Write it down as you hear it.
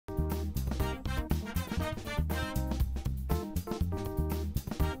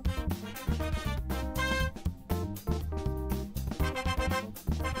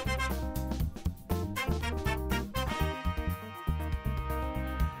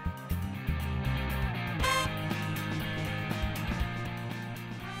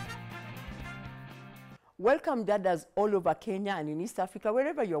Welcome Dadas all over Kenya and in East Africa,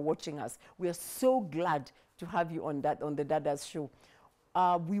 wherever you're watching us. We are so glad to have you on the Dadas show.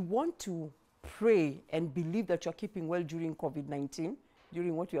 We want to pray and believe that you're keeping well during COVID-19,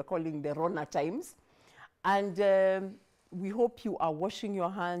 during what we are calling the Rona times. And we hope you are washing your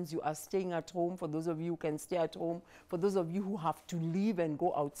hands, you are staying at home. For those of you who can stay at home, for those of you who have to leave and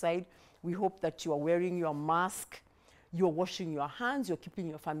go outside, we hope that you are wearing your mask, you're washing your hands, you're keeping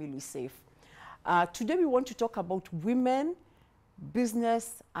your family safe. Today we want to talk about women,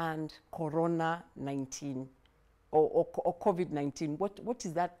 business, and Corona-19 or COVID-19. What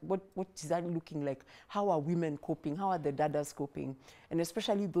is that? What is that looking like? How are women coping? How are the Dadas coping? And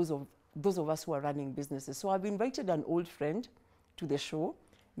especially those of us who are running businesses. So I've invited an old friend to the show,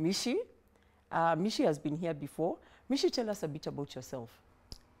 Mishi. Mishi has been here before. Mishi, tell us a bit about yourself.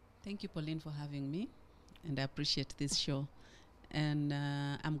 Thank you, Pauline, for having me, and I appreciate this show. And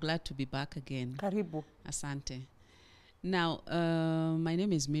I'm glad to be back again. Karibu. Asante. Now, my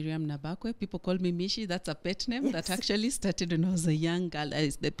name is Miriam Nabakwe. People call me Mishi. That's a pet name. Yes. That actually started when I was a young girl.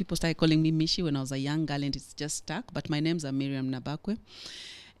 The people started calling me Mishi when I was a young girl, and it's just stuck. But my name's Miriam Nabakwe.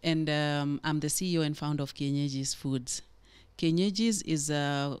 And I'm the CEO and founder of Kienyeji's Foods. Kienyeji's is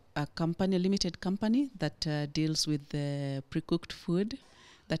a company, a limited company that deals with pre-cooked food.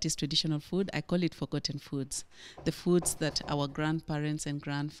 That is traditional food. I call it forgotten foods. The foods that our grandparents and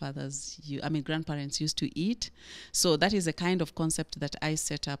grandparents used to eat. So that is a kind of concept that I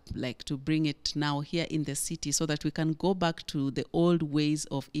set up, like to bring it now here in the city so that we can go back to the old ways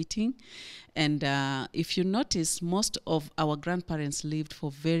of eating. And if you notice, most of our grandparents lived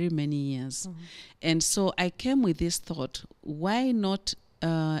for very many years. Mm-hmm. And so I came with this thought, why not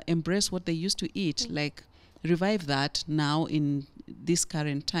embrace what they used to eat? Mm-hmm. Like revive that now in these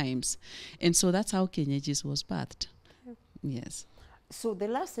current times. And so that's how Kienyeji's was birthed. Okay. Yes. So the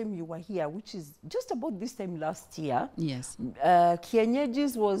last time you were here, which is just about this time last year, yes,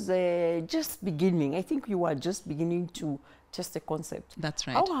 Kienyeji's was just beginning. I think you were just beginning to test the concept. That's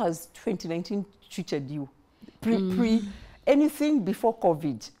right. How has 2019 treated you? Anything before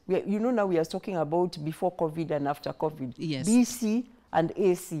COVID? Now we are talking about before COVID and after COVID. Yes. BC and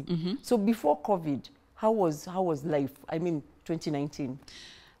AC. Mm-hmm. So before COVID, how was life? I mean, 2019.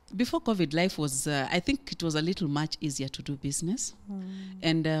 Before COVID, life was, I think it was a little much easier to do business.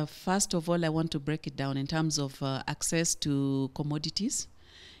 And first of all, I want to break it down in terms of access to commodities.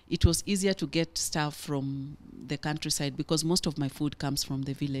 It was easier to get stuff from the countryside because most of my food comes from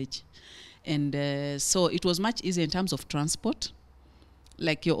the village. And so it was much easier in terms of transport.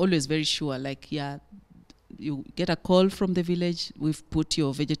 Like you're always very sure, like, yeah, you get a call from the village, we've put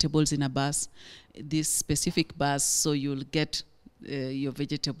your vegetables in a bus, this specific bus, so you'll get your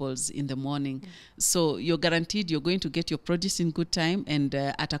vegetables in the morning. Mm. So you're guaranteed you're going to get your produce in good time and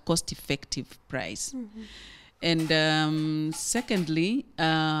at a cost-effective price. Mm-hmm. And secondly,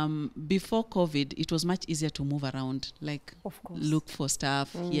 before COVID, it was much easier to move around, like look for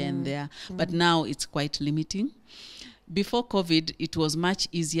stuff here and there. But now it's quite limiting. Before COVID, it was much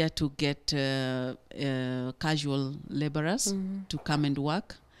easier to get casual laborers to come and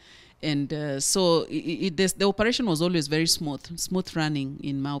work. And so the operation was always very smooth running,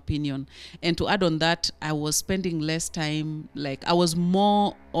 in my opinion. And to add on that, I was spending less time, like I was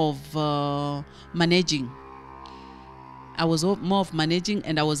more of managing. I was more of managing,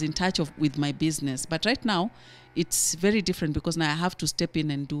 and I was in touch with my business. But right now, it's very different because now I have to step in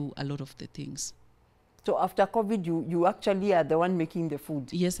and do a lot of the things. So after COVID, you actually are the one making the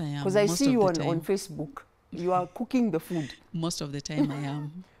food? Yes, I am. Because I see you on Facebook. You are cooking the food. Most of the time I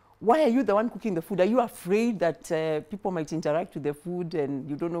am. Why are you the one cooking the food? Are you afraid that people might interact with the food and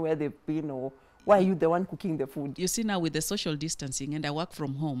you don't know where they've been? Or why are you the one cooking the food? You see, now with the social distancing, and I work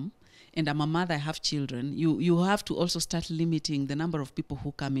from home, and I'm a mother, I have children, you have to also start limiting the number of people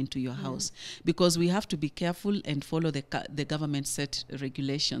who come into your house, because we have to be careful and follow the government set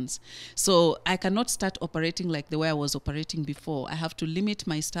regulations. So I cannot start operating like the way I was operating before. I have to limit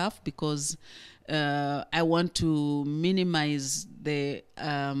my staff because I want to minimize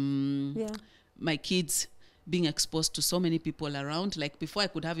my kids being exposed to so many people around. Like before I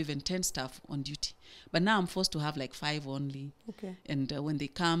could have even 10 staff on duty, but now I'm forced to have like 5 only. Okay. And when they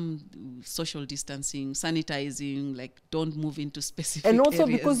come, social distancing, sanitizing, like don't move into specific and also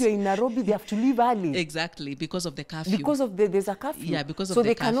areas. Because you're in Nairobi, they have to leave early. Exactly, because of the curfew. Because of there's a curfew. Yeah, because of so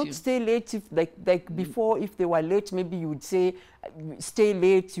the curfew. So they cannot stay late. If like before, if they were late, maybe you would say, stay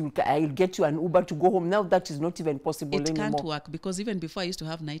late, I'll get you an Uber to go home. Now that is not even possible anymore. It can't work, because even before I used to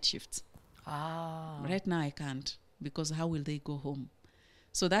have night shifts. Ah. Right now I can't, because how will they go home?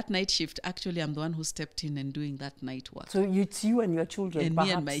 So that night shift, actually, I'm the one who stepped in and doing that night work. So it's you and your children, and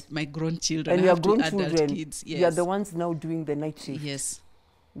perhaps? me and my grown children. And I your have grown two adult children, kids. Yes. you're the ones now doing the night shift? Yes.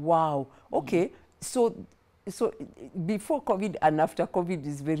 Wow. Okay. So before COVID and after COVID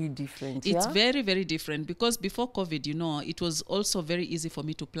is very different. It's yeah? very, very different, because before COVID, it was also very easy for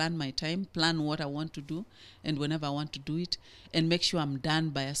me to plan my time, plan what I want to do, and whenever I want to do it, and make sure I'm done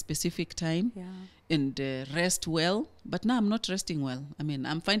by a specific time, and rest well. But now I'm not resting well. I mean,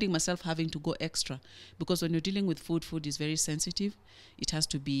 I'm finding myself having to go extra, because when you're dealing with food is very sensitive. It has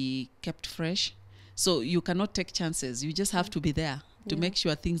to be kept fresh. So you cannot take chances. You just have to be there to make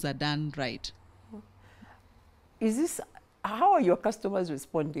sure things are done right. How are your customers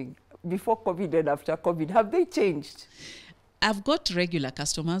responding before COVID and after COVID? Have they changed? I've got regular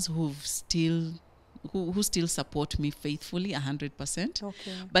customers who still support me faithfully 100%.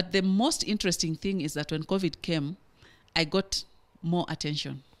 Okay. But the most interesting thing is that when COVID came, I got more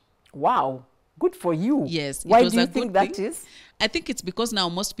attention. Wow. Good for you. Yes. Why do you think that is? I think it's because now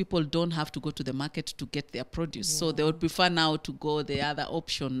most people don't have to go to the market to get their produce. So they would prefer now to go the other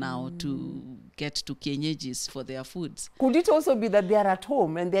option now to get to Kienyeji's for their foods. Could it also be that they are at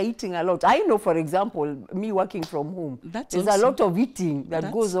home and they're eating a lot? I know, for example, me working from home, there's a lot of eating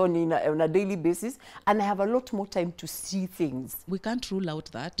that goes on on a daily basis, and I have a lot more time to see things. We can't rule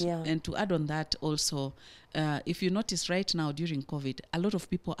out that. Yeah. And to add on that also, if you notice right now during COVID, a lot of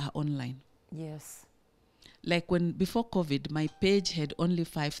people are online. Yes. Like before COVID, my page had only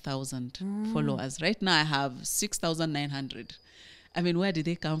 5,000 followers. Right now I have 6,900. I mean, where did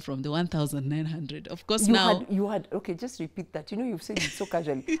they come from? The 1,900. Of course, you had, okay, just repeat that. You've said it so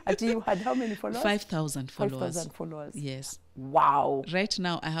casually. Actually, you had how many followers? 5,000 followers. 5,000 followers. Yes. Wow. Right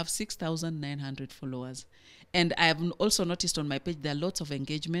now I have 6,900 followers. And I have also noticed on my page, there are lots of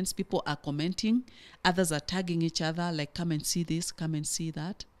engagements. People are commenting. Others are tagging each other, like, come and see this, come and see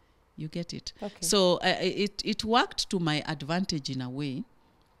that. You get it. Okay. So it worked to my advantage in a way.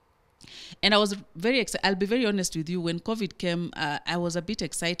 And I was very excited. I'll be very honest with you. When COVID came, I was a bit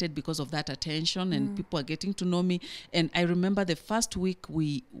excited because of that attention and people are getting to know me. And I remember the first week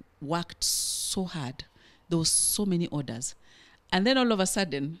we worked so hard. There was so many orders. And then all of a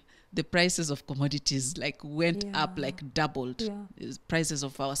sudden, the prices of commodities went up, doubled. Prices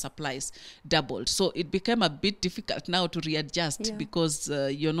of our supplies doubled. So it became a bit difficult now to readjust because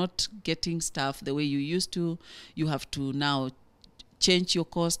you're not getting stuff the way you used to. You have to now change your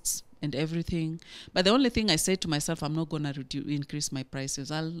costs and everything. But the only thing I said to myself, I'm not going to increase my prices.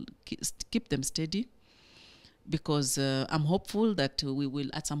 I'll keep them steady, because I'm hopeful that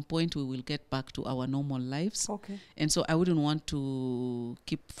at some point we will get back to our normal lives. Okay. And so I wouldn't want to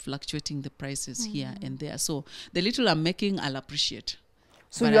keep fluctuating the prices here and there. So the little I'm making, I'll appreciate.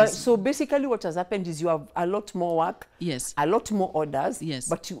 So basically what has happened is you have a lot more work. Yes. A lot more orders. Yes.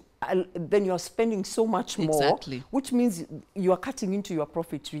 But then you're spending so much more. Exactly. Which means you are cutting into your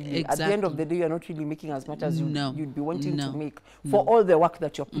profit really. Exactly. At the end of the day, you're not really making as much as you'd be wanting to make for No. all the work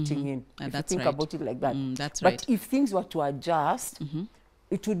that you're putting in. If That's you think right. about it like that. That's but right. if things were to adjust,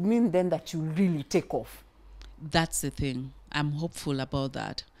 it would mean then that you really take off. That's the thing. I'm hopeful about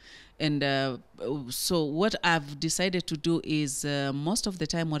that. And so what I've decided to do is most of the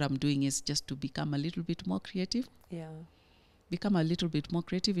time what I'm doing is just to become a little bit more creative. Yeah. Become a little bit more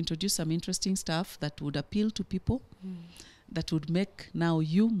creative, introduce some interesting stuff that would appeal to people, that would make now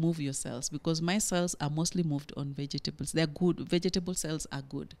you move your cells, because my cells are mostly moved on vegetables. They're good. Vegetable cells are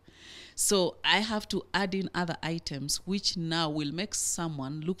good. So I have to add in other items which now will make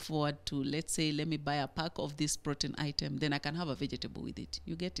someone look forward to, let's say, let me buy a pack of this protein item, then I can have a vegetable with it.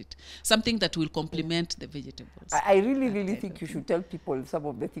 You get it? Something that will complement the vegetables. I really think you should tell people some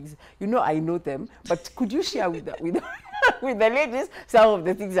of the things. I know them, but could you share with with the ladies some of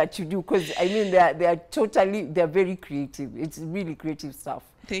the things that you do? Because I mean, they're very creative. It's really creative stuff.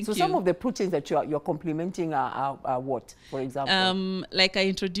 Thank you. So some of the proteins that you're complementing are what, for example? Like I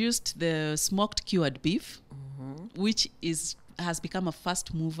introduced the smoked cured beef, which has become a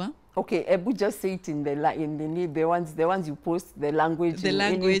fast mover. Okay, Ebu, just say it in the ones you post, the language. The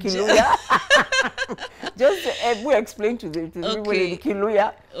language. In just Ebu, explain to the people in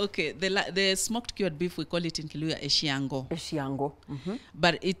Kiluya. Okay, the smoked cured beef, we call it in Kiluya eshiango. Eshiango.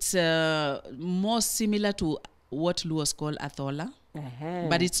 But it's more similar to what Luos call athola.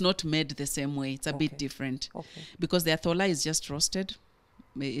 But it's not made the same way. It's a bit different. Okay. Because the athola is just roasted.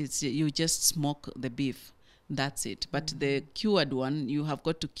 You just smoke the beef. That's it. But the cured one, you have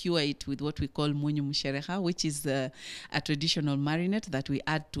got to cure it with what we call munyu mshereha, which is a traditional marinade that we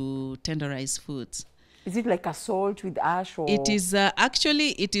add to tenderize foods. Is it like a salt with ash or? It is actually,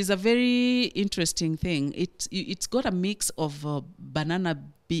 it is a very interesting thing. It's got a mix of banana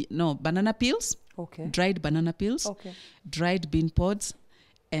peels, Okay. dried banana peels, Okay. dried bean pods,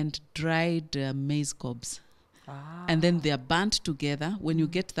 and dried maize cobs. And then they are burnt together. When you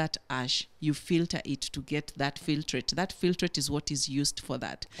get that ash, you filter it to get that filtrate. That filtrate is what is used for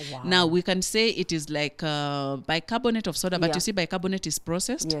that. Wow. Now, we can say it is like bicarbonate of soda, but Yeah. you see bicarbonate is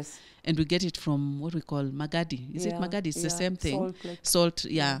processed. Yes. And we get it from what we call magadi. Is it Yeah, magadi? It's the yeah. same thing. Salt, like- Salt,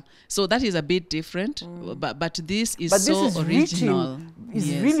 yeah. So that is a bit different, but this is But so this is original. It's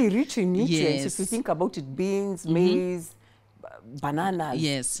Yes. really rich in nutrients. If you Yes. think about it, beans, maize, bananas.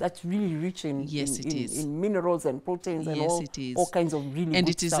 Yes. That's really rich in, Yes, in, it in, is. in minerals and proteins and Yes, all, it is. all kinds of really And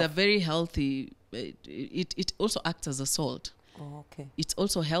good it is stuff. a very healthy, it also acts as a salt. Oh, okay. It's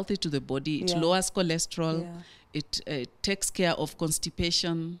also healthy to the body. It Yeah. lowers cholesterol. Yeah. It takes care of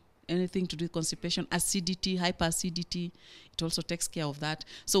constipation, anything to do with constipation, acidity, hyperacidity. It also takes care of that.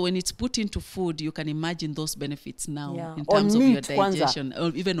 So when it's put into food, you can imagine those benefits now Yeah. in On terms of your meat, kwanza. digestion,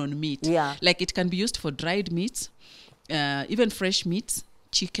 or even on meat. Yeah. Like it can be used for dried meats, even fresh meats,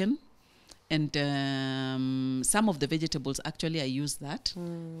 chicken, and some of the vegetables. Actually, I use that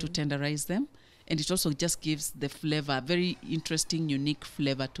to tenderize them. And it also just gives the flavor, very interesting, unique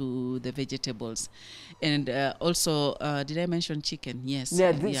flavor to the vegetables. And also, did I mention chicken? Yes.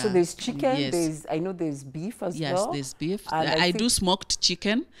 Yeah, so there's chicken, Yes. I know there's beef as Yes, well. there's beef. And I do smoked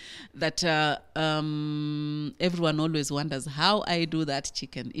chicken that everyone always wonders how I do that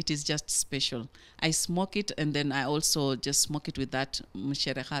chicken. It is just special. I smoke it, and then I also just smoke it with that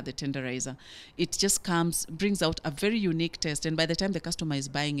mshereha, the tenderizer. It just brings out a very unique taste. And by the time the customer is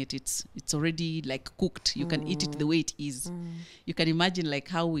buying it, it's already like cooked. You can eat it the way it is. You can imagine like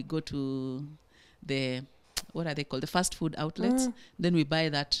how we go to the, what are they called? The fast food outlets. Then we buy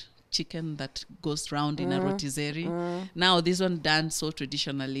that chicken that goes round in a rotisserie. Now this one done so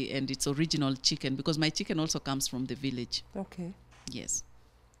traditionally, and it's original chicken, because my chicken also comes from the village. Okay. Yes.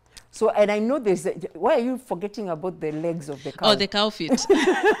 So, and I know there's, why are you forgetting about the legs of the cow? Oh, the cow feet.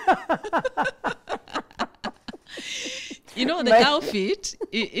 You know, the cow feet,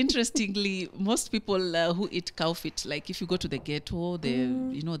 interestingly, most people who eat cow feet, like if you go to the ghetto,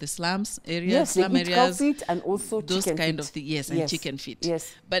 the slums areas, yes, slum they eat areas, cow feet and also those chicken kind feet. of things, yes, and chicken feet.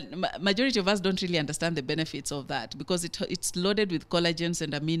 Yes. But majority of us don't really understand the benefits of that, because it's loaded with collagens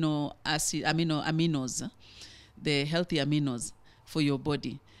and aminos, the healthy aminos for your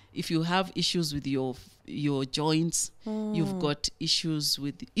body. If you have issues with your joints, you've got issues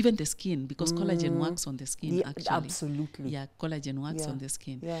with even the skin, because collagen works on the skin. Yeah, actually, absolutely. yeah, collagen works on the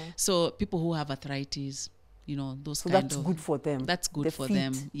skin. Yeah. So people who have arthritis, those So kind that's of, good for them. that's good The for feet.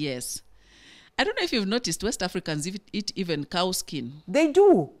 them. Yes. I don't know if you've noticed, West Africans eat even cow skin. They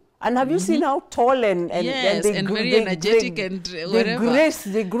do. And have you seen how tall and Yes, they and grow, very energetic and whatever.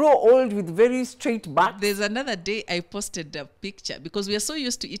 They grow old with very straight backs. There's another day I posted a picture, because we are so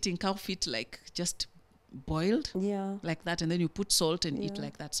used to eating cow feet like just boiled, Yeah. like that, and then you put salt and eat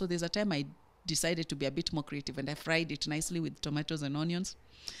like that. So there's a time I decided to be a bit more creative, and I fried it nicely with tomatoes and onions.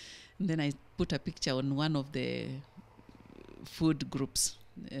 And then I put a picture on one of the food groups.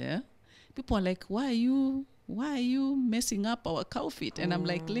 Yeah, people are like, why are you messing up our cow feet? And I'm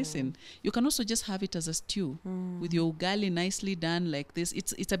like, listen, you can also just have it as a stew with your ugali nicely done like this.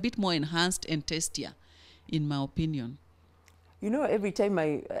 It's a bit more enhanced and tastier, in my opinion. You know, every time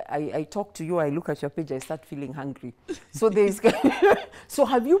I talk to you, I look at your page, I start feeling hungry. So so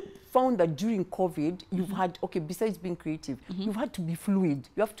have you found that during COVID, you've had, besides being creative, you've had to be fluid.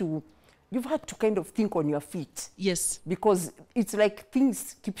 You've had to kind of think on your feet. Yes. Because it's like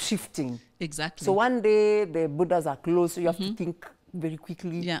things keep shifting. Exactly. So one day the borders are closed, so you have to think very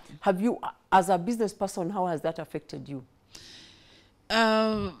quickly. Yeah. Have you, as a business person, how has that affected you?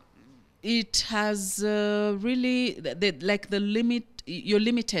 It has really, the limit, you're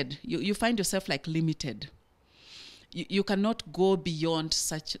limited. You find yourself like limited. You cannot go beyond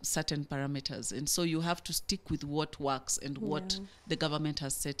such certain parameters. And so you have to stick with what works and what the government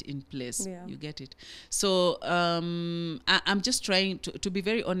has set in place. Yeah. You get it? So I'm just trying to be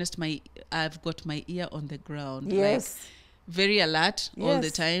very honest. I've got my ear on the ground. Yes. Like, very alert all the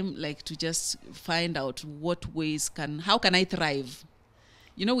Yes. time, like to just find out how can I thrive?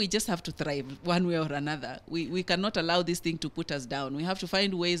 We just have to thrive one way or another. We cannot allow this thing to put us down. We have to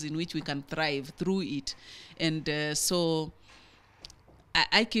find ways in which we can thrive through it. And so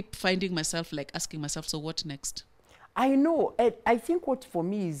I keep finding myself like asking myself, so what next? I know. I think what for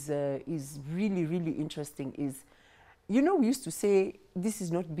me is really, really interesting is, we used to say this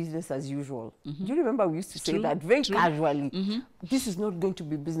is not business as usual. Do you remember we used to say True, that very true. casually? This is not going to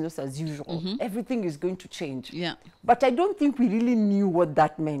be business as usual. Everything is going to change. Yeah. But I don't think we really knew what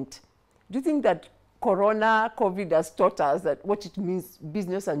that meant. Do you think that COVID has taught us that what it means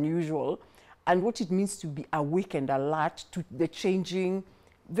business unusual and what it means to be awake and alert to the changing,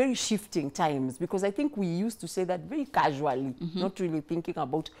 very shifting times? Because I think we used to say that very casually, not really thinking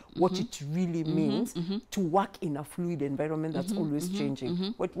about what it really means to work in a fluid environment that's always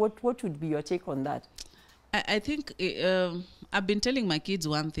changing. What would be your take on that? I think I've been telling my kids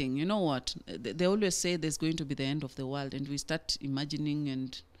one thing. You know what? They always say there's going to be the end of the world, and we start imagining,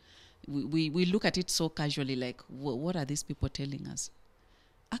 and we look at it so casually, like, what are these people telling us?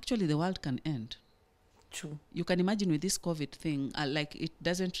 Actually, the world can end. True. You can imagine with this COVID thing, like, it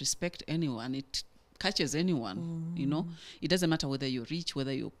doesn't respect anyone. It catches anyone, you know. It doesn't matter whether you're rich,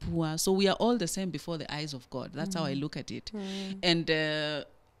 whether you're poor. So we are all the same before the eyes of God. That's how I look at it. And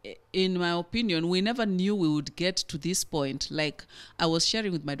in my opinion, we never knew we would get to this point. Like, I was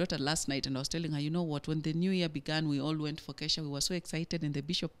sharing with my daughter last night, and I was telling her, you know what, when the new year began, we all went for Kesha. We were so excited, and the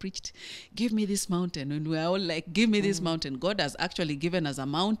bishop preached, give me this mountain. And we were all like, give me this mountain. God has actually given us a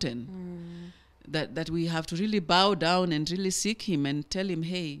mountain that we have to really bow down and really seek him and tell him,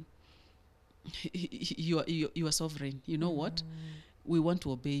 hey, you are sovereign. You know what? We want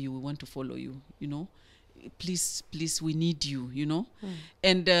to obey you. We want to follow you, you know. Please, we need you, you know.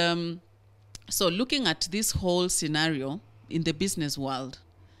 And so looking at this whole scenario in the business world,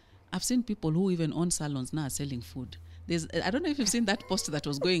 I've seen people who even own salons now are selling food. I don't know if you've seen that post that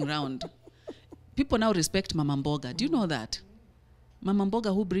was going around. People now respect Mama Mboga. Do you know that? Mama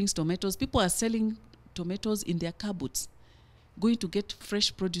Mboga, who brings tomatoes, people are selling tomatoes in their car boots, going to get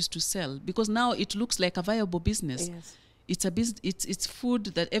fresh produce to sell, because now it looks like a viable business. Yes. It's a business. It's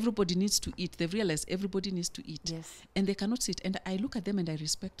food that everybody needs to eat. They realize everybody needs to eat. Yes. And they cannot sit. And I look at them and I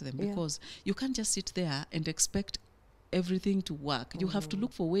respect them, because you can't just sit there and expect everything to work. You have to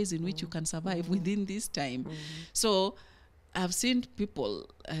look for ways in which you can survive within this time. So I've seen people,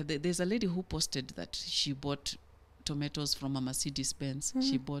 there's a lady who posted that she bought tomatoes from a Mercedes-Benz.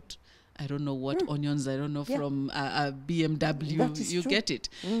 She bought, I don't know what, onions, I don't know, from a BMW. You get it.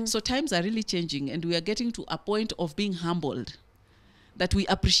 So times are really changing, and we are getting to a point of being humbled, that we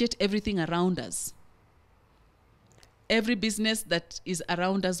appreciate everything around us. Every business that is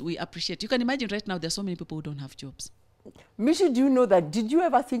around us, we appreciate. You can imagine right now, there's so many people who don't have jobs. Mishi, do you know that? Did you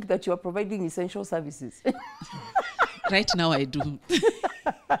ever think that you are providing essential services? Right now, I do.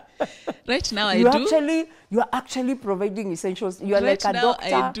 Right now, You are actually providing essentials. You are right like a now,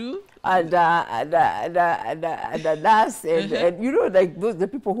 doctor. I do. And a nurse, and you know, like the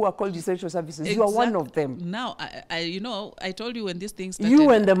people who are called essential services. You are one of them. Now, I told you when these things started. You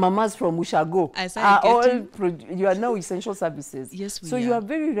and the mamas from Ushago are all you are now essential services. Yes, we are. So you are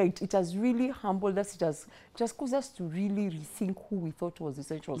very right. It has really humbled us. It has just caused us to really rethink who we thought was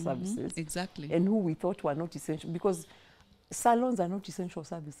essential services. Exactly. And who we thought were not essential. Because salons are not essential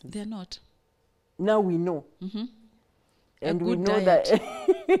services. They're not. Now we know. And we know diet.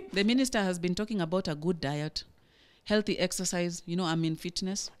 that the minister has been talking about a good diet, healthy exercise. You know, I'm in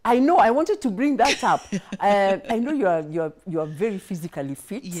fitness. I know. I wanted to bring that up. I know you are very physically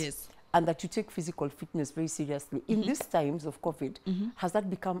fit. Yes. And that you take physical fitness very seriously. In these times of COVID, has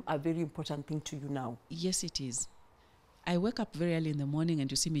that become a very important thing to you now? Yes, it is. I wake up very early in the morning and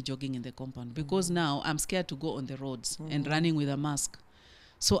you see me jogging in the compound, because now I'm scared to go on the roads and running with a mask.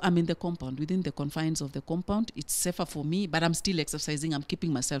 So I'm in the compound, within the confines of the compound. It's safer for me, but I'm still exercising. I'm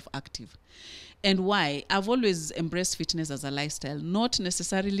keeping myself active. And why? I've always embraced fitness as a lifestyle, not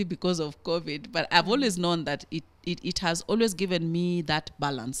necessarily because of COVID, but I've always known that it has always given me that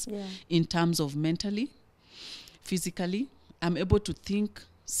balance in terms of mentally, physically. I'm able to think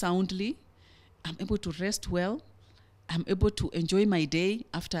soundly. I'm able to rest well. I'm able to enjoy my day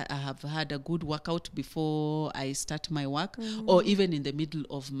after I have had a good workout before I start my work, or even in the middle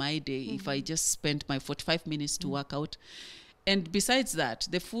of my day, if I just spend my 45 minutes to work out. And besides that,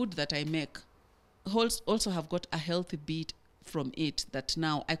 the food that I make also have got a healthy bit from it that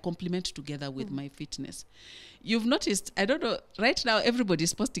now I complement together with my fitness. You've noticed, I don't know, right now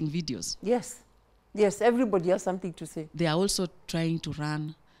everybody's posting videos. Yes. Yes, everybody has something to say. They are also trying to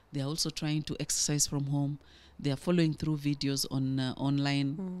run. They are also trying to exercise from home. They are following through videos on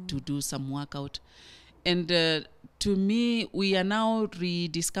online to do some workout. And to me, we are now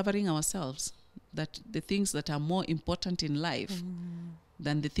rediscovering ourselves, that the things that are more important in life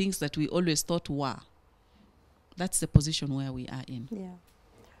than the things that we always thought were. That's the position where we are in. Yeah.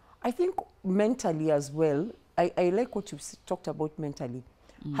 I think mentally as well, I like what you talked about mentally.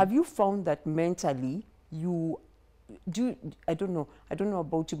 Have you found that mentally you I don't know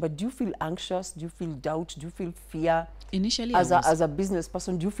about you, but do you feel anxious? Do you feel doubt? Do you feel fear? Initially, as a business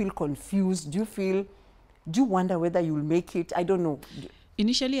person, do you feel confused? Do you wonder whether you'll make it? I don't know.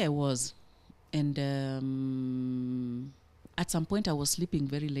 Initially, I was. And at some point, I was sleeping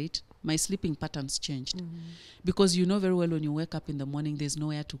very late. My sleeping patterns changed. Because you know very well when you wake up in the morning, there's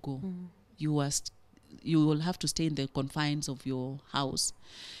nowhere to go. You will have to stay in the confines of your house.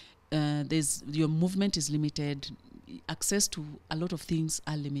 Your movement is limited. Access to a lot of things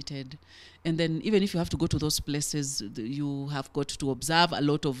are limited. And then even if you have to go to those places, you have got to observe a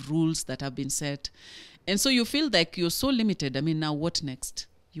lot of rules that have been set. And so you feel like you're so limited. I mean, now what next?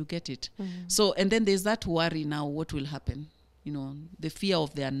 You get it. So, and then there's that worry now, what will happen? You know, the fear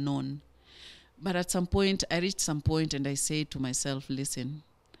of the unknown. But at some point, I reached some point and I said to myself, listen,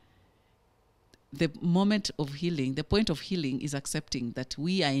 the moment of healing, the point of healing is accepting that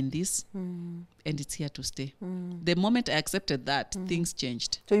we are in this and it's here to stay. The moment I accepted that, things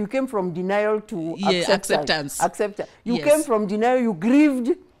changed. So you came from denial to acceptance. You came from denial, you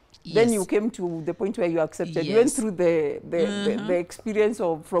grieved, Yes. then you came to the point where you accepted. You went through the experience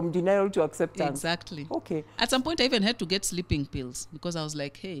of from denial to acceptance. Exactly. Okay. At some point, I even had to get sleeping pills because I was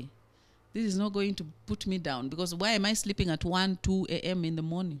like, hey, this is not going to put me down, because why am I sleeping at 1, 2 a.m. in the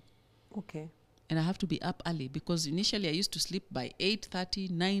morning? Okay. And I have to be up early, because initially I used to sleep by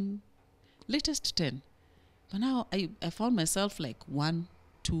 8:30, 9, latest 10. But now I found myself like 1,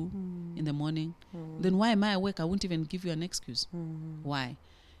 2 in the morning. Then why am I awake? I won't even give you an excuse. Why?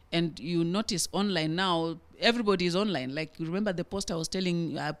 And you notice online now, everybody is online. Like, remember the post I was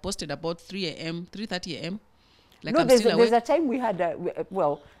telling you, I posted about 3 a.m., 3:30 a.m.? Like, no, there's a time we had,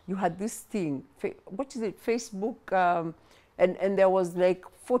 you had this thing, what is it, Facebook, and there was like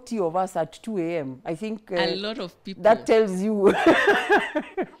 40 of us at 2 a.m. I think a lot of people. That tells you.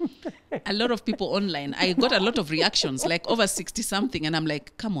 A lot of people online. I got a lot of reactions, like over 60 something, and I'm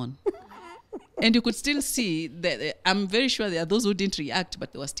like, come on. And you could still see that I'm very sure there are those who didn't react,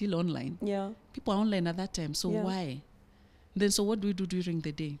 but they were still online. Yeah. People are online at that time, so why? Then so what do we do during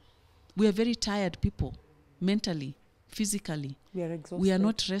the day? We are very tired people, mentally, physically. We are exhausted. We are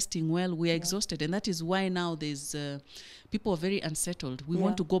not resting well. We are exhausted. And that is why now there's people are very unsettled. We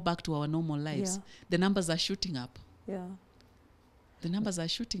want to go back to our normal lives. The numbers are shooting up. Yeah. The numbers are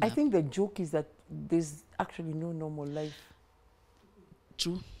shooting up. I think the joke is that there's actually no normal life.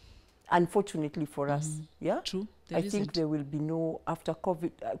 True. Unfortunately for us. Yeah? True. I think there will be no, after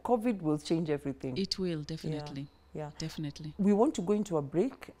COVID, COVID will change everything. It will, definitely. Yeah. Definitely. We want to go into a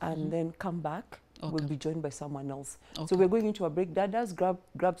break and then come back. Okay. We'll be joined by someone else. Okay. So we're going into a break. Dadas,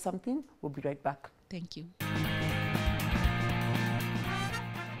 grab something. We'll be right back. Thank you.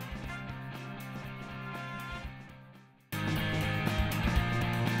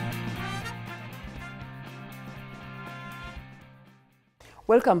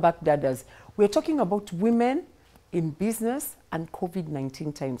 Welcome back, Dadas. We're talking about women in business and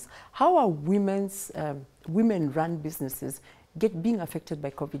COVID-19 times. How are women-run businesses being affected by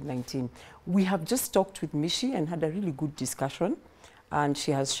COVID-19? We have just talked with Mishi and had a really good discussion, and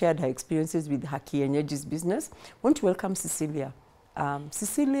she has shared her experiences with her Kienyeji's business. I want to welcome Cecilia.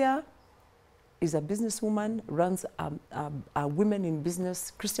 Cecilia is a businesswoman, runs a women in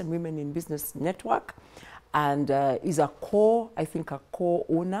business, Christian Women in Business network, and is a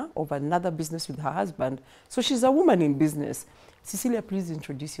co-owner of another business with her husband. So she's a woman in business. Cecilia, please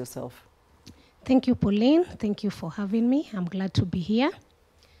introduce yourself. Thank you, Pauline. Thank you for having me. I'm glad to be here.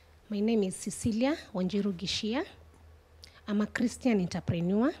 My name is Cecilia Gichia. I'm a Christian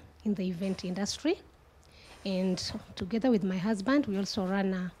entrepreneur in the event industry. And together with my husband, we also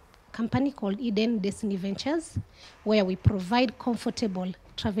run a company called Eden Destiny Ventures, where we provide comfortable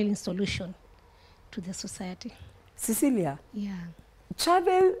traveling solution to the society. Cecilia, yeah,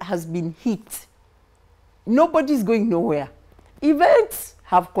 travel has been hit. Nobody's going nowhere. Events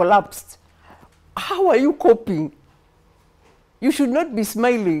have collapsed. How are you coping? You should not be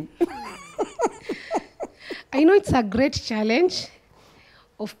smiling. I know it's a great challenge.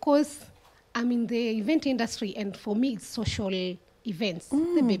 Of course, I'm in the event industry, and for me, it's social events,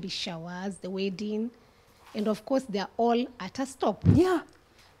 the baby showers, the wedding, and of course, they're all at a stop. Yeah.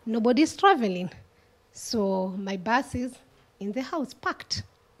 Nobody's traveling. So my bus is in the house, packed.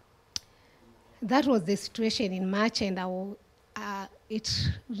 That was the situation in March, and it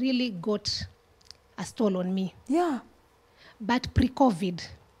really got a toll on me. Yeah. But pre-COVID,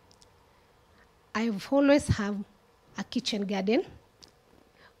 I've always had a kitchen garden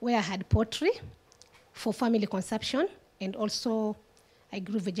where I had poultry for family consumption, and also I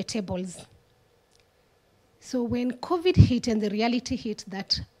grew vegetables. So when COVID hit and the reality hit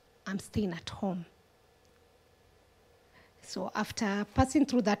that I'm staying at home, So after passing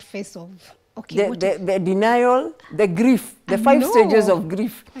through that phase of, okay, the denial, the grief, the 5 stages of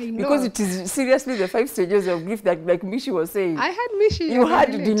grief. I know. Because it is seriously the 5 stages of grief that, like Mishi was saying. I had Mishi. You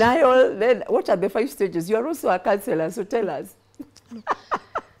had denial, then what are the 5 stages? You are also a counselor, so tell us.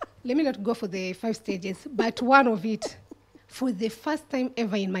 Let me not go for the 5 stages, but one of it, for the first time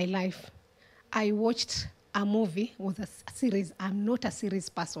ever in my life, I watched a movie with a series. I'm not a series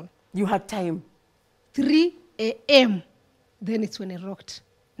person. You had time. 3 a.m. Then it's when I rocked.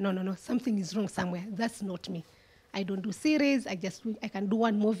 No, something is wrong somewhere. That's not me. I don't do series. I can do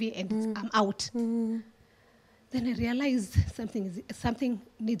one movie and I'm out. Then I realized something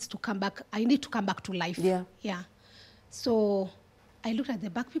needs to come back. I need to come back to life. Yeah. So I looked at the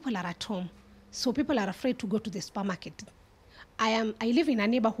back. People are at home. So people are afraid to go to the supermarket. I live in a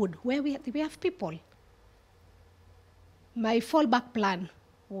neighborhood where we have people. My fallback plan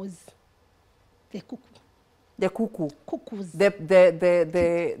was the cuckoo. The cuckoo. Cuckoos.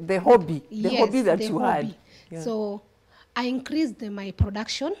 The hobby. The hobby that you had. Yeah. So I increased my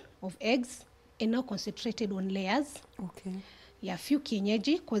production of eggs and now concentrated on layers. Okay. Yeah, few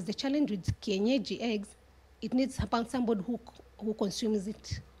Kienyeji, because the challenge with Kienyeji eggs, it needs somebody who consumes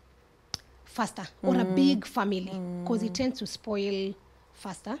it faster, or a big family, because it tends to spoil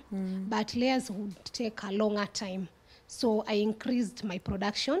faster. But layers would take a longer time. So I increased my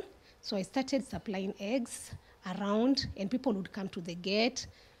production. So I started supplying eggs around, and people would come to the gate.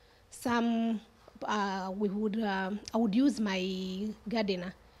 Some I would use my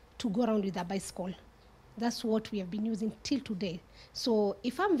gardener to go around with a bicycle. That's what we have been using till today. So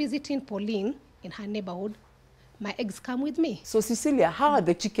if I'm visiting Pauline in her neighborhood, my eggs come with me. So Cecilia, how are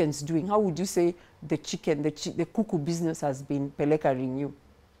the chickens doing? How would you say the cuckoo business has been pelekaring you?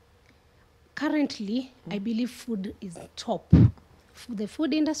 Currently, I believe food is top. The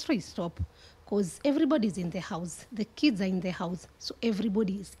food industry is top because everybody's in the house. The kids are in the house, so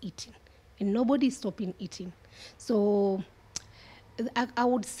everybody is eating. And nobody is stopping eating. So I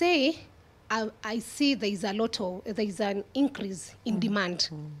would say I see there is an increase in demand.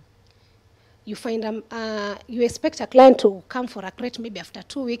 You find you expect a client to come for a crate maybe after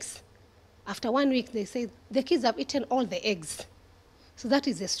 2 weeks. After 1 week, they say the kids have eaten all the eggs. So that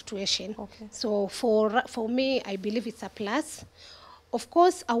is the situation. Okay. So for me, I believe it's a plus. Of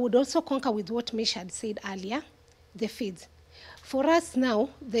course, I would also concur with what Mish had said earlier, the feeds. For us now,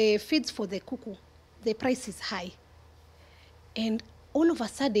 the feeds for the cuckoo, the price is high. And all of a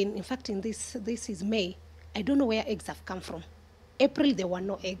sudden, in fact, this is May, I don't know where eggs have come from. April, there were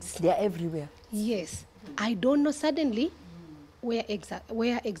no eggs. They are everywhere. Yes. I don't know suddenly where eggs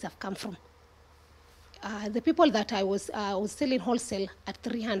have come from. The people that I was selling wholesale at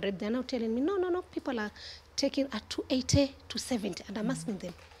 300, they're now telling me, no, people are taking at 280 to 70, and I'm asking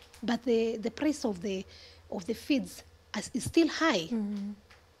them, but the price of the feeds is still high.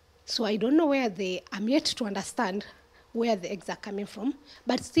 So I don't know where I'm yet to understand where the eggs are coming from,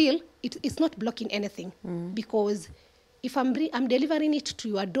 but still, it's not blocking anything, because if I'm delivering it to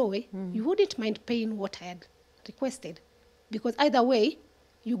your door, you wouldn't mind paying what I had requested, because either way,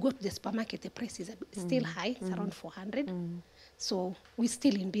 you go to the supermarket, the price is still high, it's around 400. So we're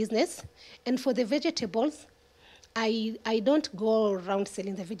still in business. And for the vegetables, I don't go around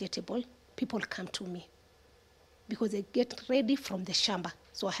selling the vegetable. People come to me because they get ready from the shamba.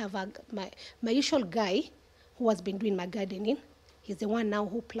 So I have my usual guy who has been doing my gardening. He's the one now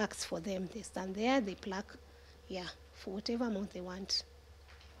who plucks for them. They stand there, they pluck, for whatever amount they want.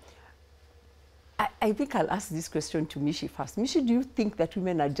 I think I'll ask this question to Mishi first. Mishi, do you think that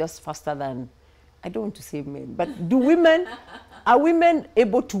women are just faster than, I don't want to say men, but are women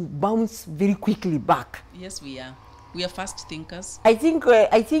able to bounce very quickly back? Yes, we are. We are fast thinkers. I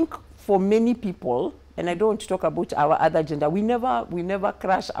think for many people, and I don't want to talk about our other gender, we never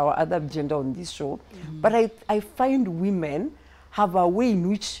crash our other gender on this show, but I find women have a way in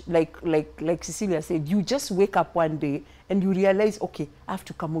which, like Cecilia said, you just wake up one day and you realize, okay, I have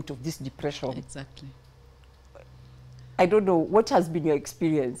to come out of this depression. Exactly. I don't know, what has been your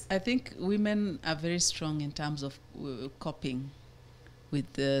experience? I think women are very strong in terms of coping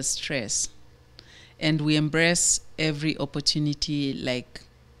with the stress. And we embrace every opportunity like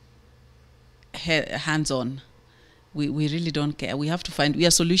hands-on. We really don't care. We have to we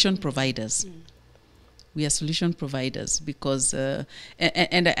are solution providers. We are solution providers because,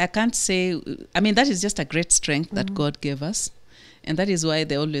 and I can't say, I mean, that is just a great strength that God gave us. And that is why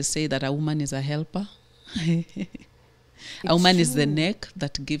they always say that a woman is a helper. A woman is the neck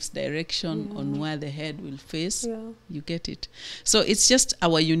that gives direction on where the head will face. You get it. So it's just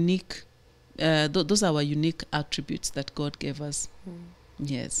our unique, those are our unique attributes that God gave us.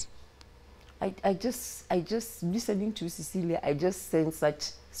 Yes. I just listening to Cecilia, I just sense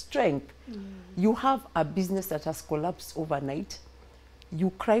such strength. You have a business that has collapsed overnight.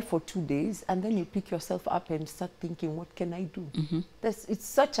 You cry for 2 days, and then you pick yourself up and start thinking, what can I do? It's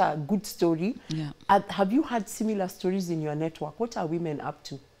such a good story. Yeah. Have you had similar stories in your network? What are women up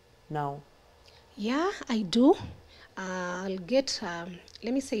to now? Yeah, I do. I'll get,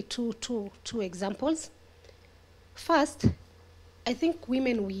 let me say two examples. First, I think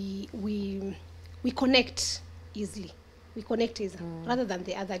women, we connect easily. We connect easily, rather than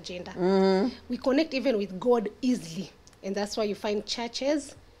the other gender. We connect even with God easily. And that's why you find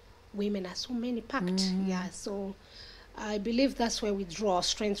churches, women are so many packed. Yeah, so I believe that's where we draw our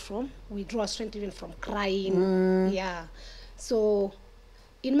strength from. We draw our strength even from crying. Yeah. So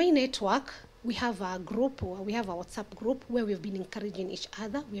in my network, we have a group, or we have a WhatsApp group where we've been encouraging each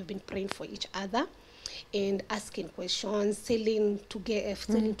other. We have been praying for each other and asking questions, selling to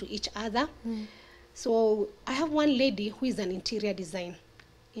each other. So I have one lady who is an interior design.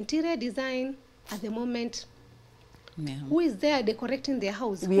 Interior design at the moment, who is there decorating their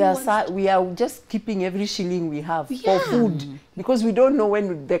house? We are just keeping every shilling we have for food, because we don't know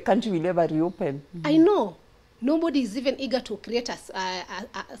when the country will ever reopen. I know. Nobody is even eager to create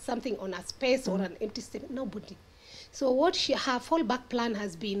something on a space or an empty space. Nobody. So what her fallback plan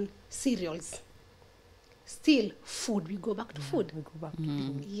has been cereals. Still food. We go back to food. We go back to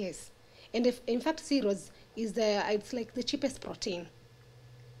food. Yes. And in fact, cereals is it's like the cheapest protein.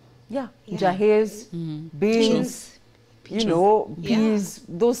 Yeah. Jahes, beans, you know, peas,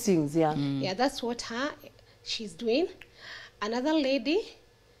 those things. Yeah. Yeah, that's what she's doing. Another lady,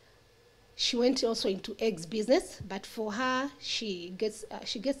 she went also into eggs business, but for her, she gets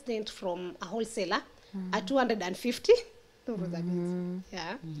them from a wholesaler at 250.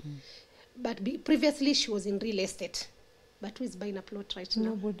 Yeah. But previously, she was in real estate. But who is buying a plot right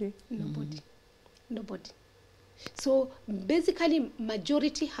now? Nobody. So basically,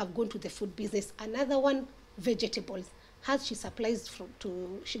 majority have gone to the food business. Another one, vegetables. She supplies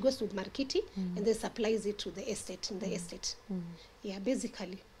she goes to the market and then supplies it to the estate, in the estate. Yeah,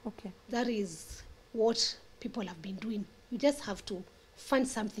 basically. Okay. That is what people have been doing. You just have to find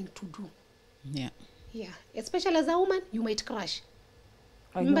something to do. Yeah. Yeah. Especially as a woman, you might crash.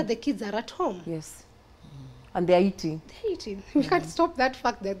 Remember, the kids are at home. Yes. And they're eating. They're eating. We can't stop that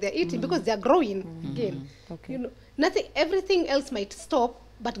fact that they're eating because they're growing again. Okay. You know, everything else might stop,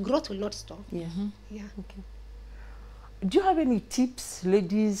 but growth will not stop. Yeah. Yeah. Okay. Do you have any tips,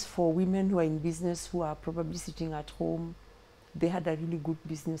 ladies, for women who are in business, who are probably sitting at home? They had a really good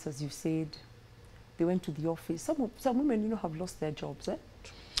business, as you said. They went to the office. Some women, have lost their jobs.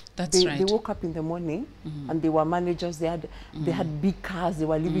 That's right. They woke up in the morning and they were managers. They had big cars. They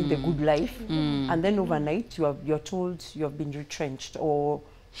were living the good life. And then overnight, you're told you have been retrenched, or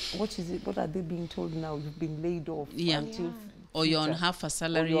what is it? What are they being told now? You've been laid off. Or you're on half a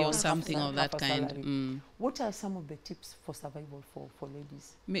salary or something of that kind. What are some of the tips for survival for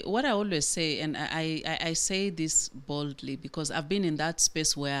ladies? What I always say, and I say this boldly because I've been in that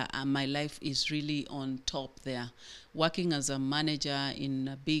space where my life is really on top there, working as a manager in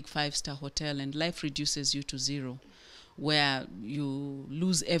a big 5-star hotel, and life reduces you to zero, where you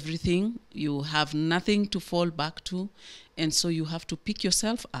lose everything, you have nothing to fall back to, and so you have to pick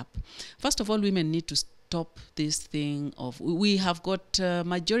yourself up. First of all, women need to stop this thing of, we have got,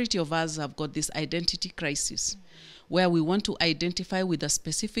 majority of us have got this identity crisis where we want to identify with a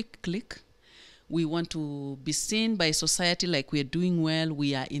specific clique. We want to be seen by society like we're doing well,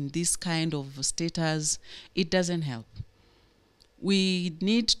 we are in this kind of status. It doesn't help. We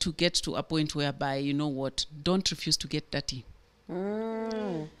need to get to a point whereby, don't refuse to get dirty.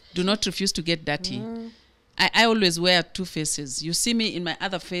 Do not refuse to get dirty. I always wear two faces. You see me in my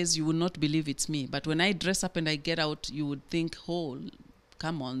other face, you will not believe it's me. But when I dress up and I get out, you would think, oh,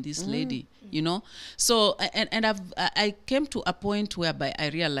 come on, this lady, So, and I came to a point whereby I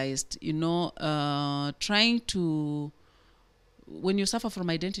realized, trying to, when you suffer from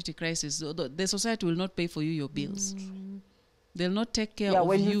identity crisis, the society will not pay for you your bills. They'll not take care of you. Yeah,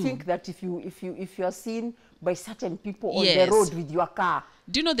 when you think that if you are seen by certain people on the road with your car.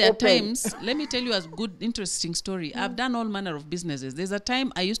 Do you know there are times, let me tell you a good, interesting story. I've done all manner of businesses. There's a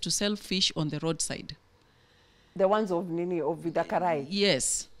time I used to sell fish on the roadside. The ones of Vidakarai?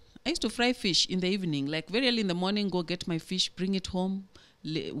 Yes. I used to fry fish in the evening, like very early in the morning, go get my fish, bring it home,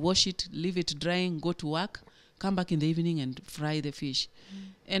 wash it, leave it drying, go to work, come back in the evening and fry the fish.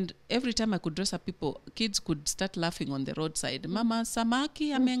 And every time I could dress up people, kids could start laughing on the roadside. Mama,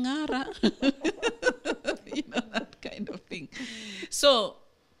 samaki amengara. That kind of thing. So,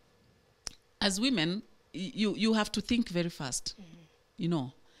 as women, you have to think very fast.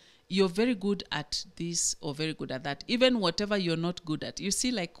 you're very good at this or very good at that. Even whatever you're not good at. You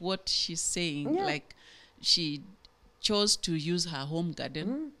see, like what she's saying, like she chose to use her home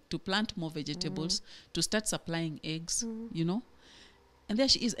garden to plant more vegetables, to start supplying eggs, you know. And there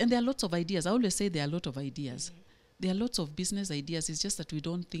she is. And there are lots of ideas. I always say there are a lot of ideas. There are lots of business ideas. It's just that we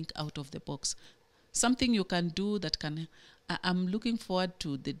don't think out of the box. Something you can do that can... I'm looking forward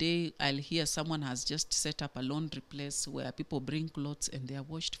to the day I'll hear someone has just set up a laundry place where people bring clothes and they are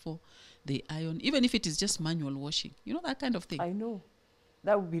washed for, they iron, even if it is just manual washing. You know, that kind of thing. I know.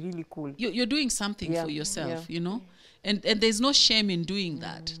 That would be really cool. You're doing something for yourself, you know. And there's no shame in doing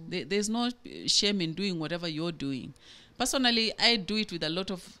that. There's no shame in doing whatever you're doing. Personally, I do it with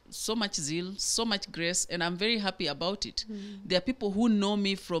so much zeal, so much grace, and I'm very happy about it. There are people who know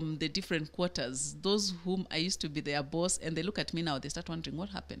me from the different quarters, those whom I used to be their boss, and they look at me now, they start wondering, what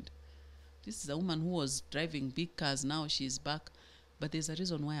happened? This is a woman who was driving big cars, now she's back. But there's a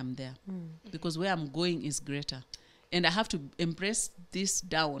reason why I'm there. Because where I'm going is greater. And I have to embrace this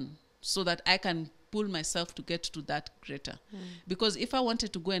down so that I can pull myself to get to that greater. Because if I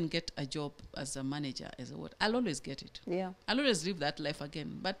wanted to go and get a job as a manager, I'll always get it. Yeah. I'll always live that life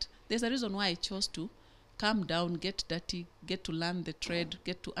again. But there's a reason why I chose to calm down, get dirty, get to learn the trade,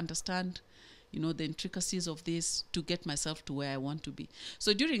 get to understand, you know, the intricacies of this to get myself to where I want to be.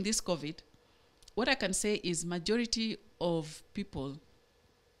 So during this COVID, what I can say is majority of people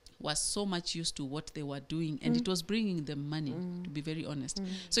was so much used to what they were doing, and it was bringing them money, to be very honest.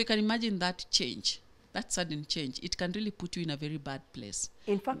 So you can imagine that change, that sudden change. It can really put you in a very bad place.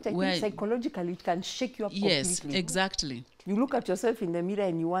 In fact, I think psychologically it can shake you up yes, completely. Exactly. You look at yourself in the mirror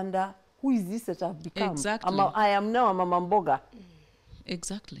and you wonder, who is this that I've become? Exactly. I am now a mamamboga.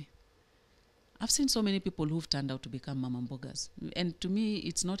 Exactly. I've seen so many people who've turned out to become mamambogas. And to me,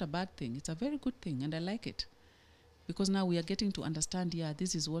 it's not a bad thing. It's a very good thing, and I like it. Because now we are getting to understand,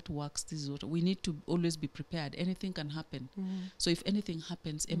 this is what works, this is what... We need to always be prepared. Anything can happen. So if anything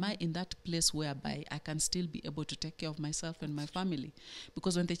happens, am I in that place whereby I can still be able to take care of myself and my family?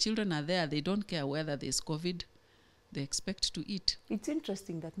 Because when the children are there, they don't care whether there's COVID. They expect to eat. It's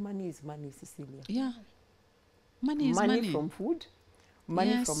interesting that money is money, Cecilia. Yeah. Money is money. Money from food,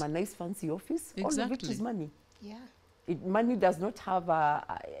 money from a nice fancy office. Exactly. All of it is money. Yeah. Money does not have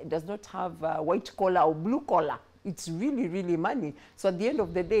a white collar or blue collar. It's really, really money. So at the end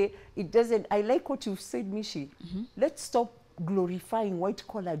of the day, it doesn't... I like what you said, Mishi. Let's stop glorifying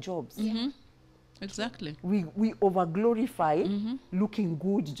white-collar jobs. Exactly. We over-glorify looking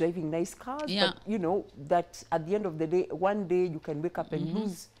good, driving nice cars. But, you know, that at the end of the day, one day you can wake up and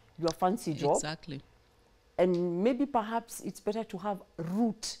lose your fancy job. Exactly. And maybe perhaps it's better to have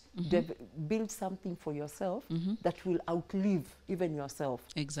root, build something for yourself that will outlive even yourself.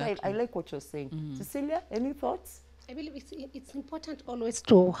 Exactly. So I like what you're saying. Cecilia, any thoughts? I believe it's important always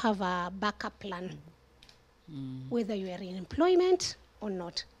to have a backup plan, whether you are in employment or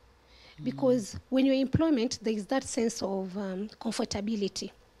not. Because when you're in employment, there is that sense of comfortability.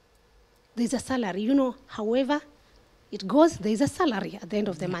 There's a salary, you know, however it goes, there is a salary at the end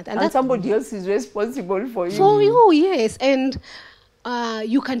of the month. And somebody else is responsible for you. For you, yes. And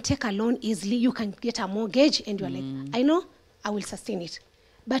you can take a loan easily. You can get a mortgage and you're like, I know, I will sustain it.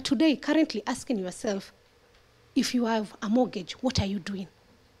 But today, currently asking yourself, if you have a mortgage, what are you doing?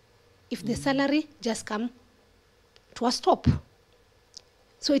 If the salary just come to a stop.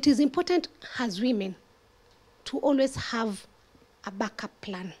 So it is important as women to always have a backup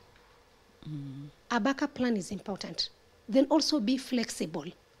plan. A backup plan is important. Then also be flexible.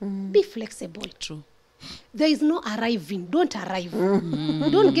 Be flexible. True. There is no arriving. Don't arrive.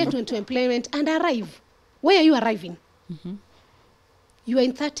 Don't get into employment and arrive. Where are you arriving? You are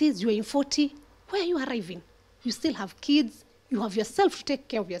in 30s, you are in 40. Where are you arriving? You still have kids. You have yourself to take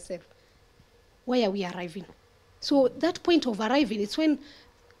care of yourself. Where are we arriving? So that point of arriving is when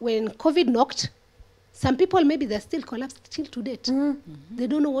COVID knocked, some people maybe they're still collapsed till to date. They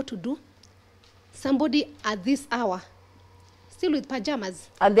don't know what to do. Somebody at this hour, still with pajamas.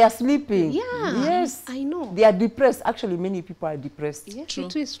 And they are sleeping. Yeah. Yes. I know. They are depressed. Actually, many people are depressed. Yes, True.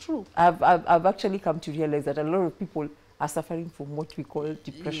 it is true. I've actually come to realize that a lot of people are suffering from what we call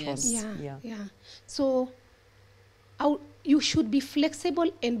depression. Yes. Yeah. So you should be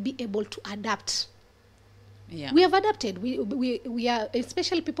flexible and be able to adapt. Yeah. We have adapted. We are,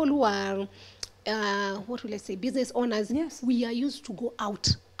 especially people who are, what will I say, business owners. Yes. We are used to go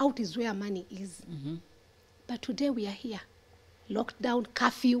out. Out is where money is. But today we are here. Lockdown,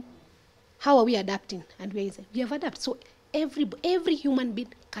 curfew. How are we adapting? And we have adapted. So every human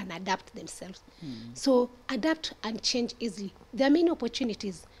being can adapt themselves. So adapt and change easily. There are many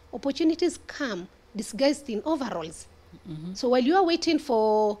opportunities. Opportunities come disguised in overalls. So while you are waiting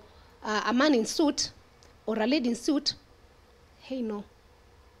for a man in suit or a lady in suit, hey, no.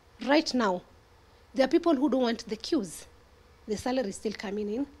 Right now, there are people who don't want the queues. The salary is still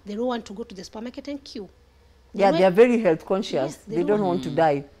coming in. They don't want to go to the supermarket and queue. Yeah, they are very health conscious. Yes, they don't want to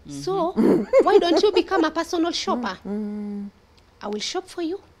die. So why don't you become a personal shopper? I will shop for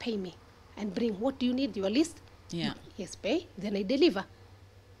you, pay me, and bring what do you need, your list. Yeah. Yes, pay, then I deliver.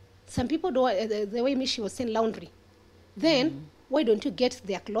 Some people do the way Mishi was saying, laundry. Then why don't you get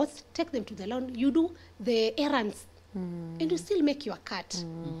their clothes, take them to the laundry, you do the errands, and you still make your cut.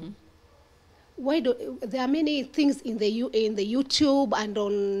 Why do there are many things in the YouTube and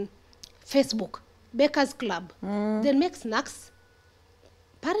on Facebook, Bakers Club. Then make snacks.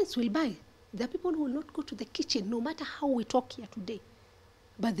 Parents will buy. There are people who will not go to the kitchen, no matter how we talk here today,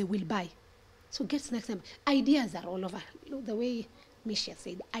 but they will buy. So get snacks. Ideas are all over. Look, the way Misha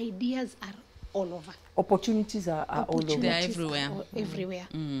said, ideas are all over. Opportunities are all over. They are everywhere. Everywhere.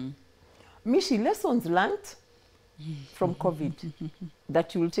 Mishi, lessons learned from COVID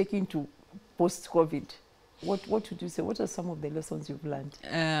that you will take into post-COVID. What would you say? What are some of the lessons you've learned?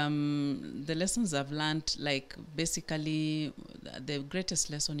 The lessons I've learned, like basically, the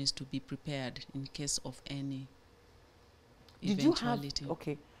greatest lesson is to be prepared in case of any eventuality.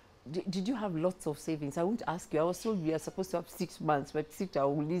 Did you have lots of savings? I won't ask you. I was told we are supposed to have 6 months, but 6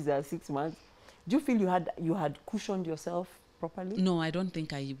 months. Do you feel you had cushioned yourself properly? No, I don't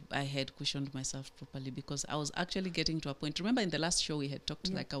think I had cushioned myself properly, because I was actually getting to a point. Remember in the last show we had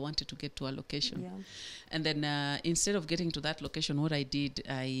talked like I wanted to get to a location. And then instead of getting to that location, what I did,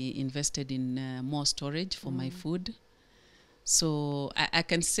 I invested in more storage for my food. So I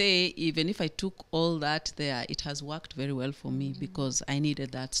can say, even if I took all that there, it has worked very well for me, because I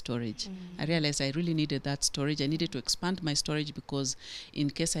needed that storage. I realized I really needed that storage. I needed to expand my storage, because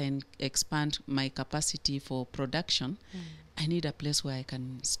in case I expand my capacity for production, I need a place where I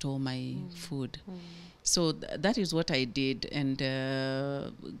can store my food. So that is what I did. And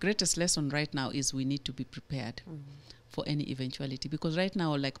greatest lesson right now is we need to be prepared for any eventuality. Because right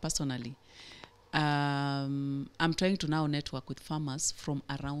now, like personally, I'm trying to now network with farmers from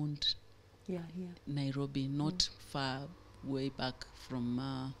around Nairobi, not far way back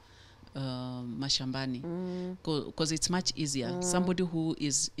from Mashambani, because it's much easier. Somebody who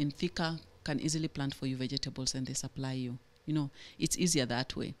is in Thika can easily plant for you vegetables and they supply you. You know, it's easier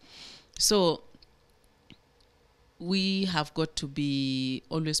that way. So we have got to be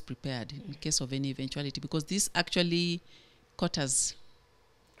always prepared in case of any eventuality, because this actually caught us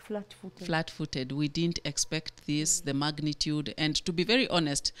flat-footed. We didn't expect this, the magnitude. And to be very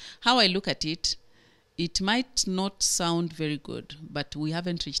honest, how I look at it, it might not sound very good, but we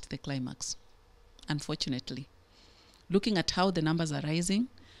haven't reached the climax, unfortunately. Looking at how the numbers are rising,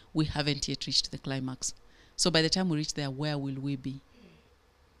 we haven't yet reached the climax. So by the time we reach there, where will we be?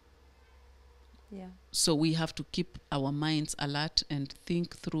 So we have to keep our minds alert and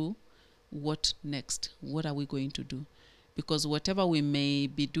think through what next. What are we going to do? Because whatever we may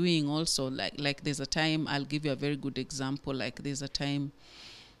be doing also, like there's a time, I'll give you a very good example, like there's a time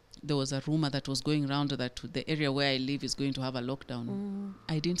there was a rumor that was going around that the area where I live is going to have a lockdown.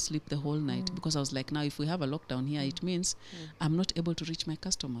 I didn't sleep the whole night because I was like, now if we have a lockdown here, it means I'm not able to reach my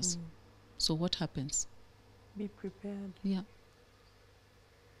customers. So what happens? Be prepared.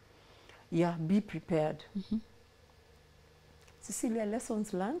 Yeah, be prepared. Cecilia,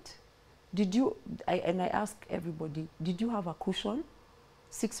 lessons learned? Did you, and I ask everybody, did you have a cushion?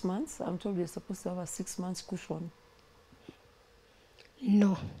 6 months? I'm told you're supposed to have a 6 months cushion.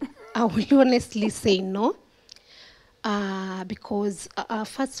 No, I will honestly say no. Because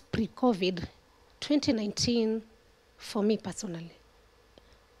first pre-COVID, 2019, for me personally,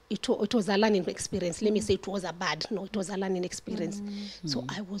 it was a learning experience. Let me say it was a bad. No, it was a learning experience. So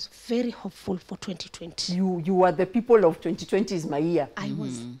I was very hopeful for 2020. You were the people of 2020 is my year. I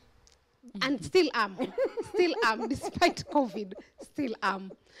was. And still am. Still am, despite COVID. Still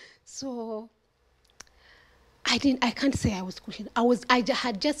am. So I can't say I was pushing. I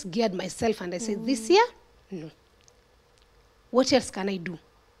had just geared myself and I said, this year, no. What else can I do?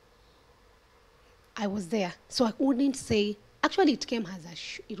 I was there. So I wouldn't say, actually it came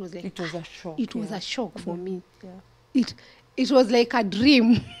as it was like, it was a shock. It was a shock for me. It was like a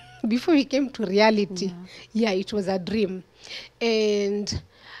dream before we came to reality. Yeah, it was a dream. And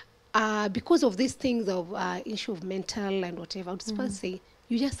because of these things of issue of mental and whatever, I would just say,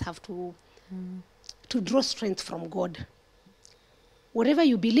 you just have to draw strength from God. Whatever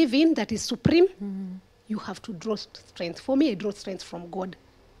you believe in that is supreme, you have to draw strength. For me, I draw strength from God.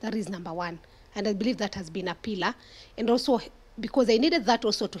 That is number one. And I believe that has been a pillar. And also, because I needed that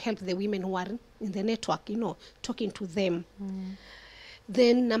also to help the women who are in the network, talking to them.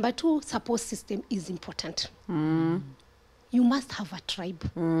 Then number 2, support system is important. You must have a tribe.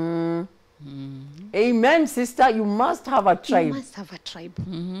 Amen, sister. You must have a tribe. You must have a tribe.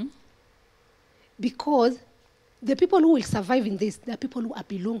 Because the people who will survive in this, they are people who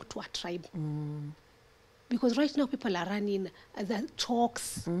belong to a tribe. Because right now people are running the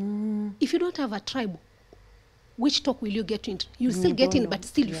talks. If you don't have a tribe, which talk will you get into? You'll still get in, but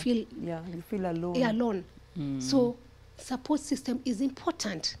still you feel you feel alone. Alone. So support system is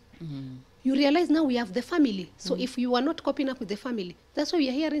important. You realize now we have the family. So if you are not coping up with the family, that's why we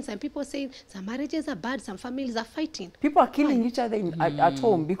are hearing some people saying some marriages are bad, some families are fighting. People are killing each other at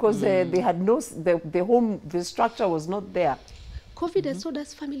home because they had the structure was not there. COVID has told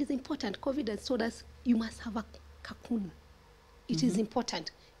us family is important. COVID has told us you must have a cocoon. It is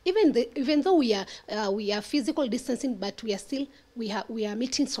important. Even though we are physical distancing, but we are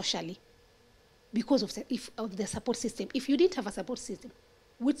meeting socially because of the support system. If you didn't have a support system,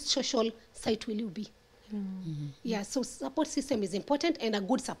 which social site will you be? Yeah, so support system is important, and a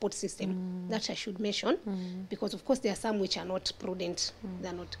good support system that I should mention, because of course there are some which are not prudent.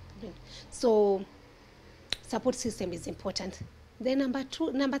 They're not prudent. So support system is important. Then number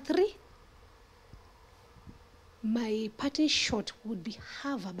 3, my parting shot would be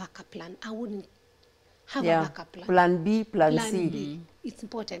have a backup plan. I wouldn't have a backup plan. Plan B, plan C. B. It's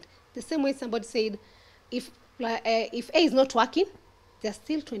important. The same way somebody said, if A is not working, there are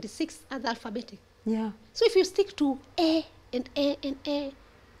still 26 other alphabetic. Yeah. So if you stick to A and A and A,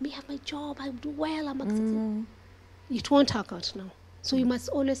 me have my job, I do well, I'm successful. It won't work out now. So you must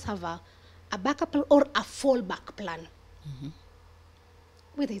always have a backup plan or a fallback plan.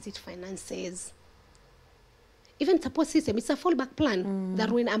 Whether is it finances, even support system, it's a fallback plan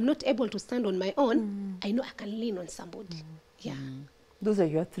that when I'm not able to stand on my own, I know I can lean on somebody. Yeah. Those are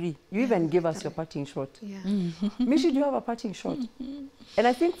your 3. You even gave us your parting shot. Yeah. Mishi, do you have a parting shot? And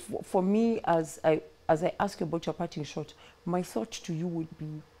I think for me, as I ask you about your parting shot, my thought to you would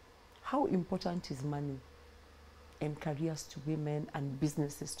be, how important is money and careers to women and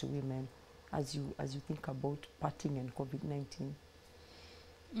businesses to women as you think about parting and COVID-19?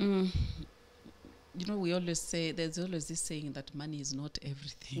 You know, we always say, there's always this saying that money is not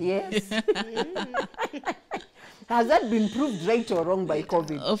everything. Yes. Has that been proved right or wrong by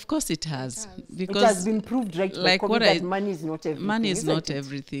COVID? Of course it has. Because it has been proved right by COVID that money is not everything. Money is not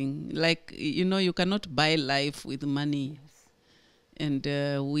everything. Like, you know, you cannot buy life with money. Yes. And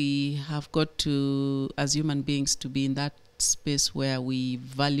we have got to, as human beings, to be in that space where we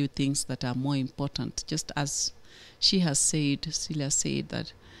value things that are more important. Just as she has said, Cecilia said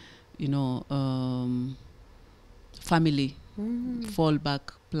that, you know, family, fallback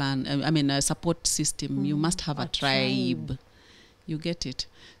plan, a support system. You must have a tribe. You get it.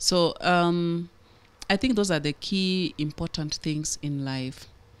 So I think those are the key important things in life.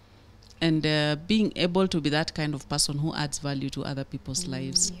 And being able to be that kind of person who adds value to other people's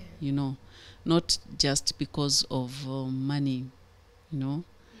lives, you know, not just because of money, you know,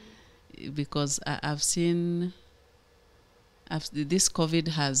 because I've seen... this COVID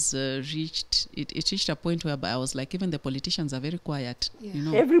has reached a point where I was like, even the politicians are very quiet. Yeah. You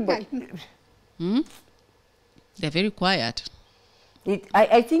know, everybody. They're very quiet.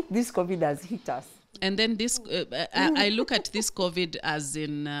 I think this COVID has hit us. And then this, I look at this COVID as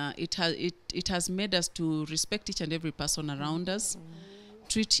in it has made us to respect each and every person around us,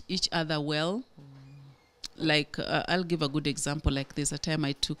 treat each other well. Like I'll give a good example. Like there's a time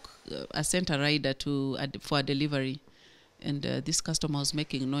I sent a rider for a delivery. And this customer was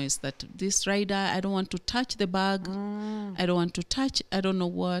making noise that this rider, I don't want to touch the bag. I don't want to touch, I don't know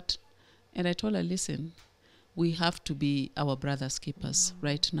what. And I told her, listen, we have to be our brother's keepers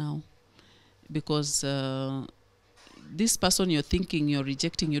right now. Because this person you're thinking, you're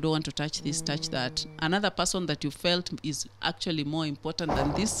rejecting, you don't want to touch this, touch that. Another person that you felt is actually more important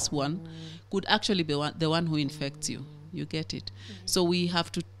than this one could actually be the one who infects you. You get it? So we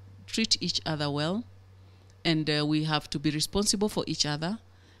have to treat each other well. And we have to be responsible for each other.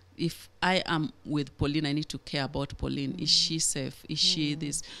 If I am with Pauline, I need to care about Pauline. Is she safe? Is she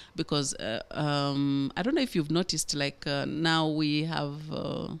this? Because I don't know if you've noticed, like now we have...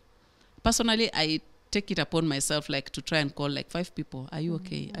 personally, I take it upon myself like to try and call like 5 people. Are you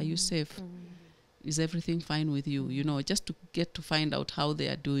okay? Are you safe? Is everything fine with you? You know, just to get to find out how they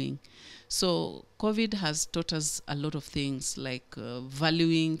are doing. So COVID has taught us a lot of things, like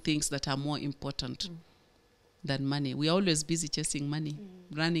valuing things that are more important than money. We're always busy chasing money,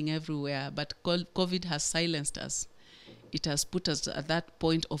 running everywhere, but COVID has silenced us. It has put us at that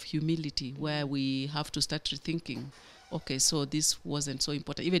point of humility where we have to start rethinking, okay, so this wasn't so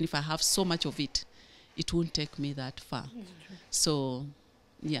important. Even if I have so much of it, it won't take me that far. So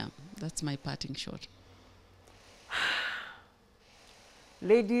Yeah, that's my parting shot.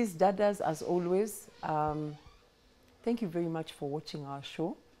 Ladies, dadas, as always, thank you very much for watching our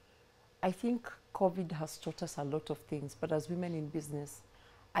show. I think COVID has taught us a lot of things, but as women in business,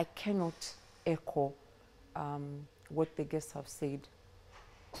 I cannot echo what the guests have said.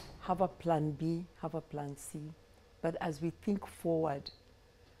 Have a plan B, have a plan C. But as we think forward,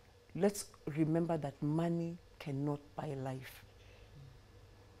 let's remember that money cannot buy life.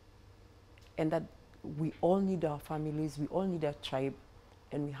 And that we all need our families, we all need our tribe,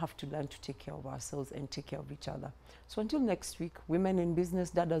 and we have to learn to take care of ourselves and take care of each other. So until next week, women in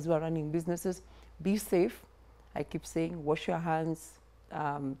business, dadas who are running businesses, be safe. I keep saying, wash your hands,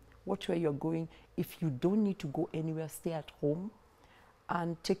 watch where you're going. If you don't need to go anywhere, stay at home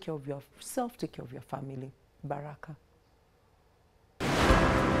and take care of yourself, take care of your family. Baraka.